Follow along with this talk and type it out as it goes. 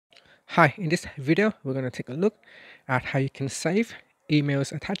Hi, in this video, we're going to take a look at how you can save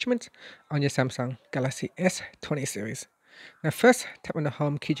emails attachments on your Samsung Galaxy S20 series. Now first, tap on the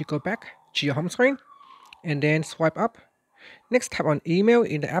home key to go back to your home screen and then swipe up. Next, tap on email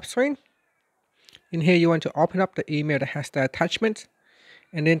in the app screen. In here, you want to open up the email that has the attachment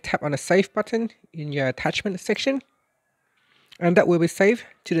and then tap on the save button in your attachment section. And that will be saved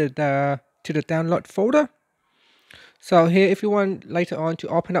to the download folder. So here, if you want later on to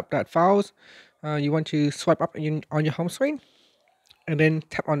open up that files, you want to swipe up on your home screen and then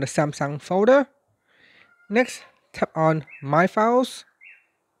tap on the Samsung folder. Next, tap on My Files.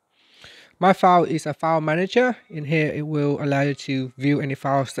 My File is a file manager. In here, it will allow you to view any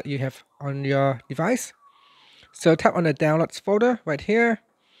files that you have on your device. So tap on the Downloads folder right here.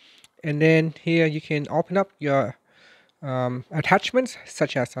 And then here you can open up your attachments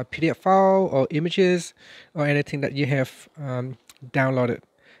such as a PDF file or images or anything that you have downloaded.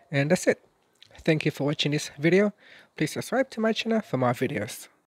 And that's it. Thank you for watching this video. Please subscribe to my channel for more videos.